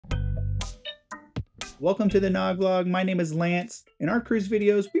Welcome to the Nog Vlog. My name is Lance. In our cruise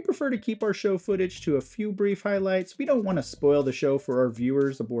videos, we prefer to keep our show footage to a few brief highlights. We don't want to spoil the show for our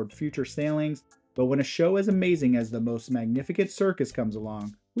viewers aboard future sailings, but when a show as amazing as the most magnificent circus comes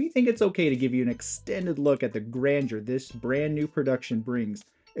along, we think it's okay to give you an extended look at the grandeur this brand new production brings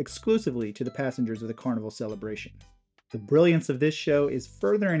exclusively to the passengers of the Carnival Celebration. The brilliance of this show is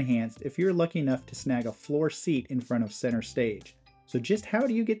further enhanced if you're lucky enough to snag a floor seat in front of center stage. So just how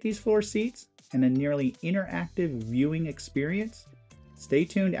do you get these floor seats and a nearly interactive viewing experience? Stay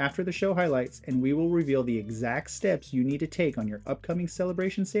tuned after the show highlights and we will reveal the exact steps you need to take on your upcoming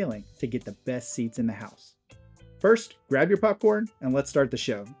celebration sailing to get the best seats in the house. First, grab your popcorn and let's start the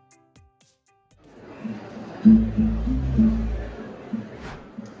show.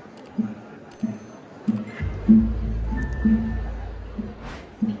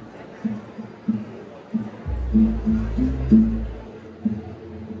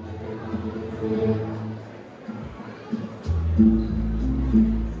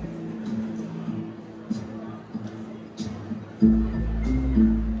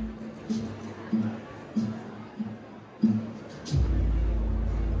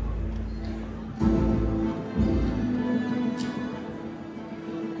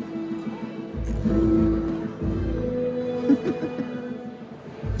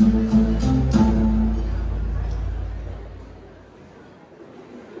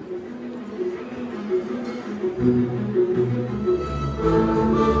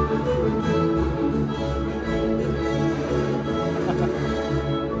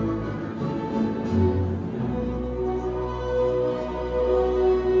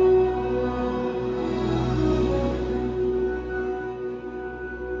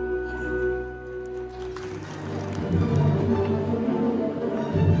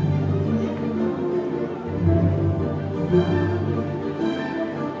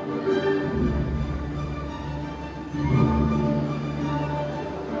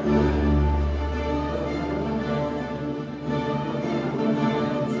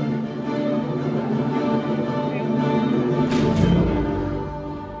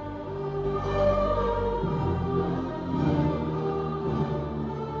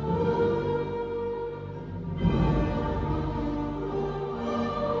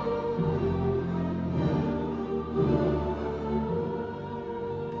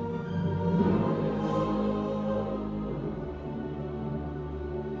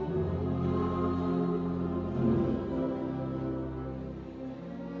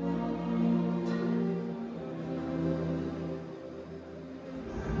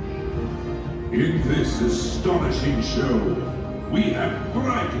 In this astonishing show, we have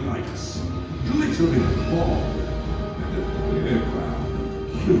bright lights, glittering fog, and a clear cloud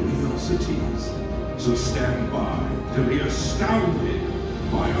of curiosities. So stand by to be astounded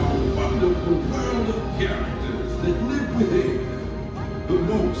by our wonderful world of characters that live within the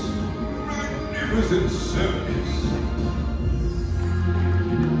most magnificent circus.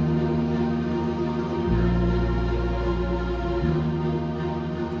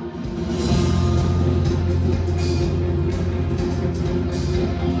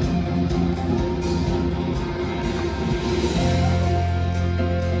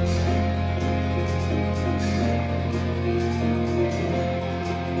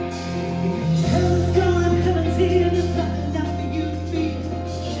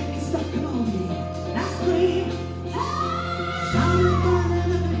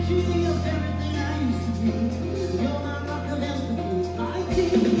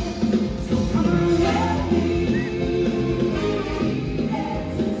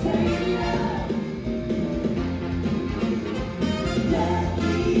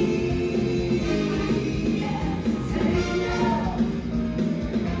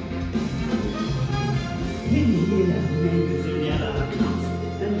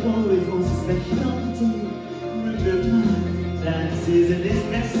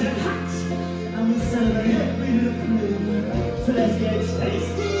 So let's get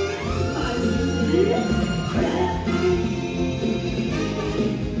tasty.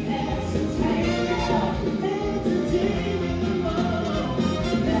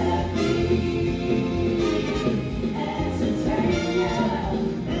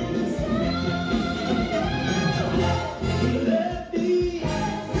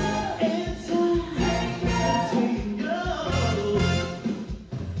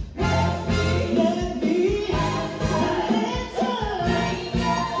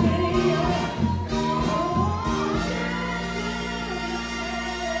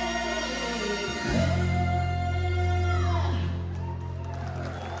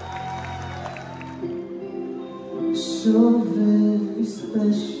 So very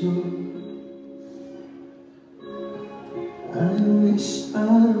special. I wish I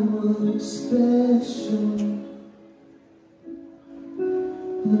was special,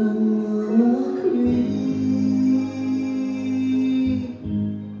 but I'm more creep.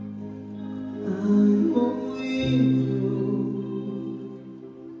 I'm a weirdo.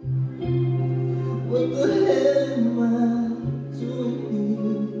 What the hell am I doing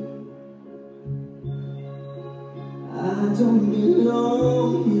here? I don't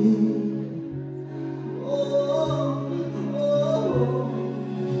belong here.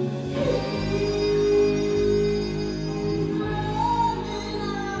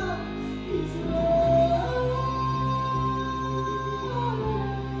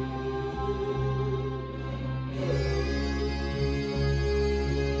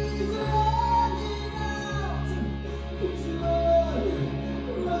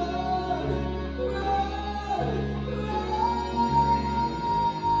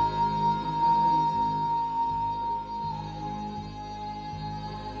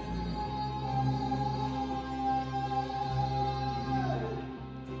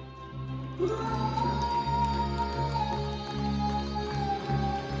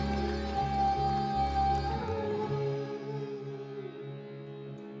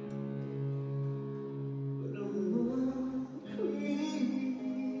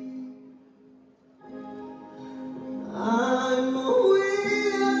 I'm a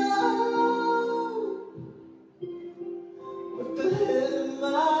weirdo. What the hell am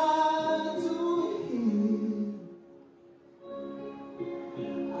I doing here?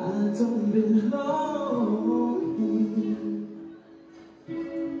 I don't belong here.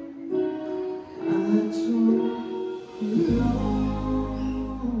 I don't belong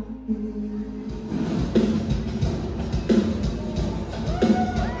here.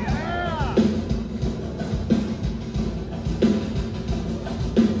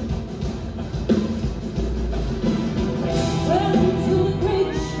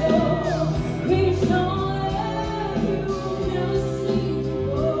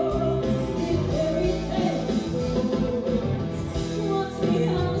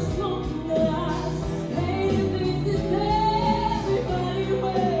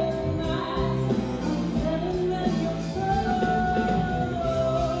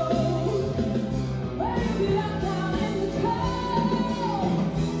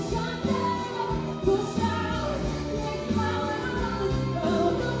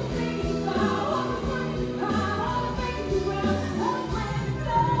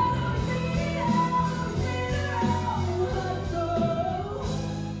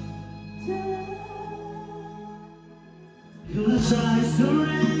 Cause I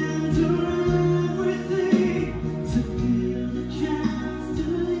surrender everything to feel the chance to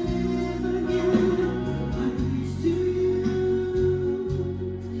live again. I wish to you,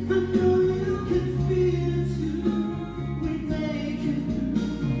 I know you can feel it too. We make it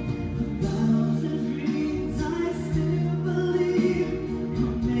through 1,000 dreams. I still believe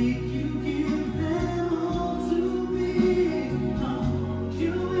I'll make you give them all to me. I'll hold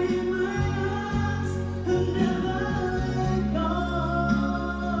you in my arms and never let go.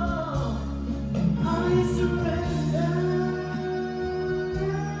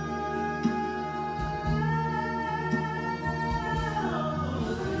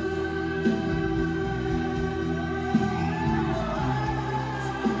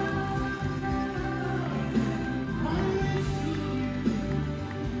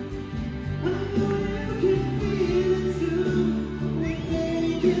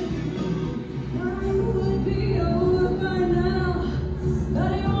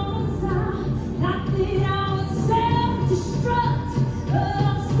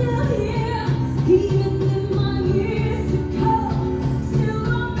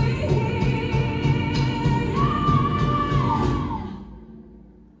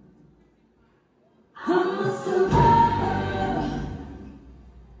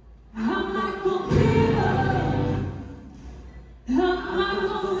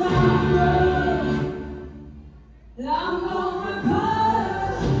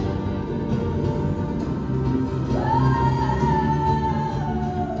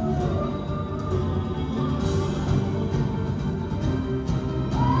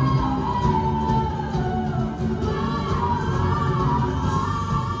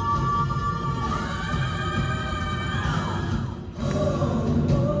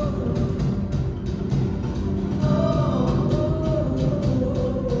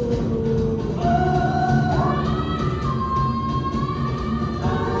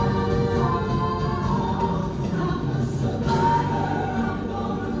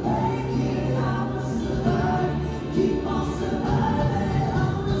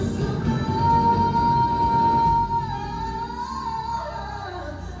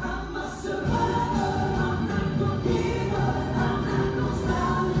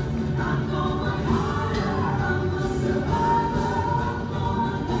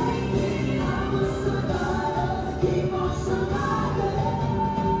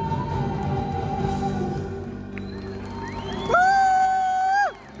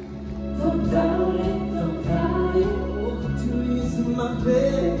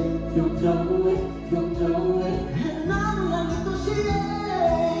 You'll know it, you'll know it. And I'm like the shit.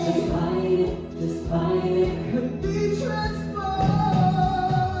 Just fight it, and be transformed.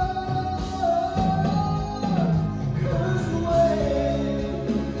 'Cause the way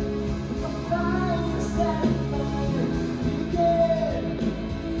I find the sapphire begin,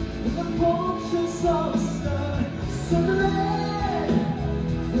 the fortunes of the sun, sunlight,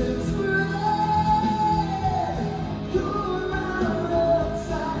 then spread. You're out of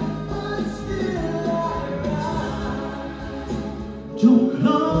sight, but still I rise. Don't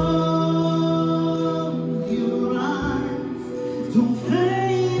close your eyes, don't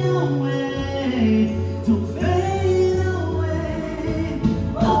fade away, don't fade away.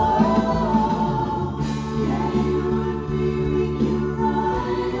 Oh, yeah, you and me, we can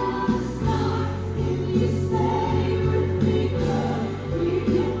ride on the stars. If you stay with me, girl, we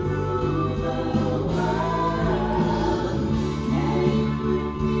can rule the world. Yeah, you and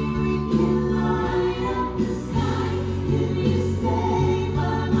me, we can light up the sky. If you stay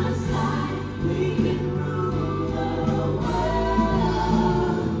by my side, we can rule the world.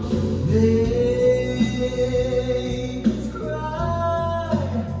 Babies cry,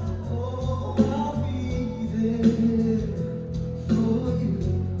 oh, I'll be there for you.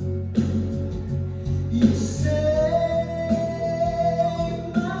 You save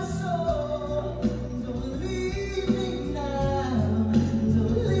my soul. Don't leave me now.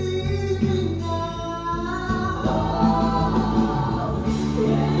 Don't leave me now. Oh,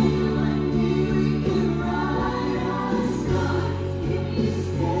 yeah, you and me, we can ride on the sky. If you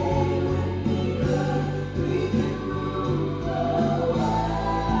stay with me, girl, we can rule the world.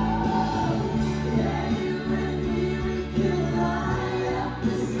 Yeah, you and me, we can light up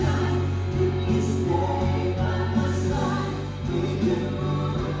the sky. If you stay by my side, we can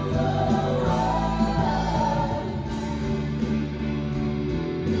rule the world.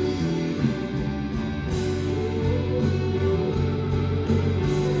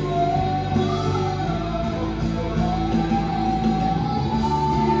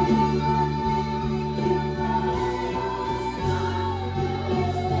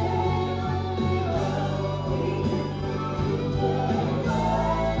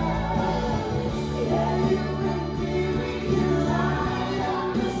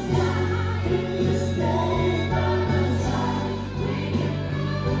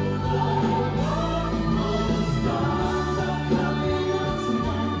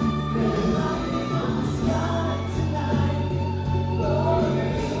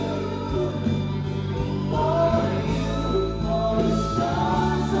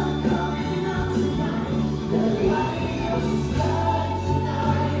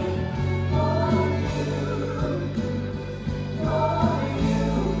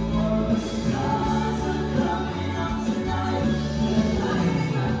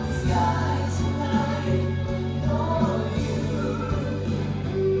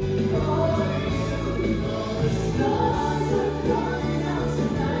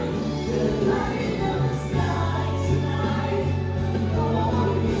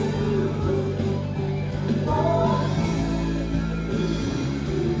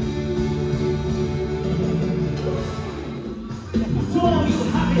 To all you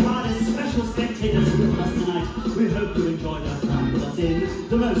happy-hearted special spectators with us tonight, we hope you enjoyed our time with us in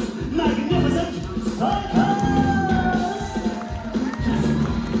the most magnificent circus!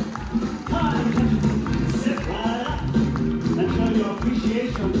 Come, sit right up and show your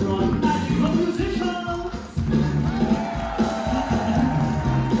appreciation for our magical musicians!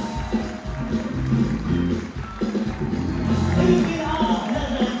 It has been our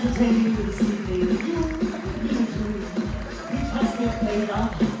pleasure entertaining you this evening. We trust we have played our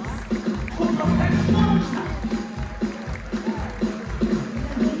parts for perfection.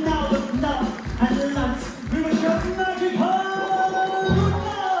 Now with love and light, we wish you a magical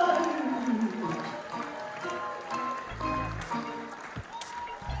night.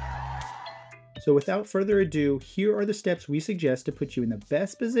 So without further ado, here are the steps we suggest to put you in the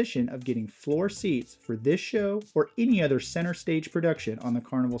best position of getting floor seats for this show or any other center stage production on the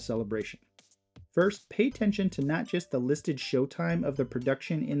Carnival Celebration. First, pay attention to not just the listed showtime of the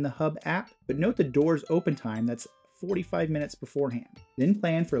production in the Hub app, but note the doors open time that's 45 minutes beforehand. Then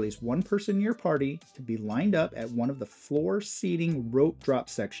plan for at least one person in your party to be lined up at one of the floor seating rope drop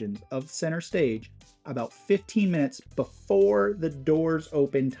sections of center stage about 15 minutes before the doors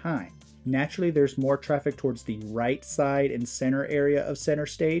open time. Naturally, there's more traffic towards the right side and center area of center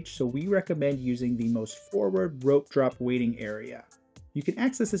stage, so we recommend using the most forward rope drop waiting area. You can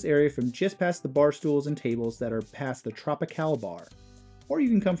access this area from just past the bar stools and tables that are past the Tropical bar, or you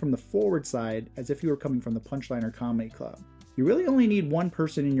can come from the forward side as if you were coming from the Punchliner Comedy Club. You really only need one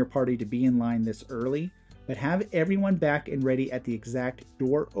person in your party to be in line this early, but have everyone back and ready at the exact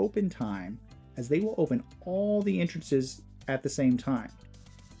door open time, as they will open all the entrances at the same time.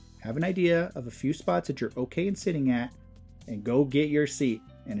 Have an idea of a few spots that you're okay in sitting at, and go get your seat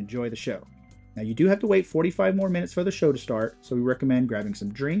and enjoy the show. Now you do have to wait 45 more minutes for the show to start, so we recommend grabbing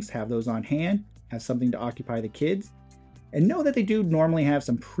some drinks, have those on hand, have something to occupy the kids, and know that they do normally have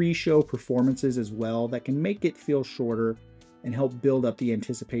some pre-show performances as well that can make it feel shorter and help build up the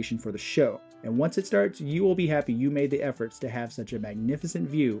anticipation for the show. And once it starts, you will be happy you made the efforts to have such a magnificent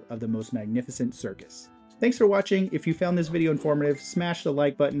view of the most magnificent circus. Thanks for watching. If you found this video informative, smash the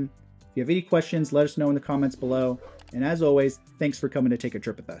like button. If you have any questions, let us know in the comments below. And as always, thanks for coming to take a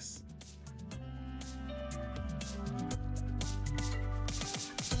trip with us.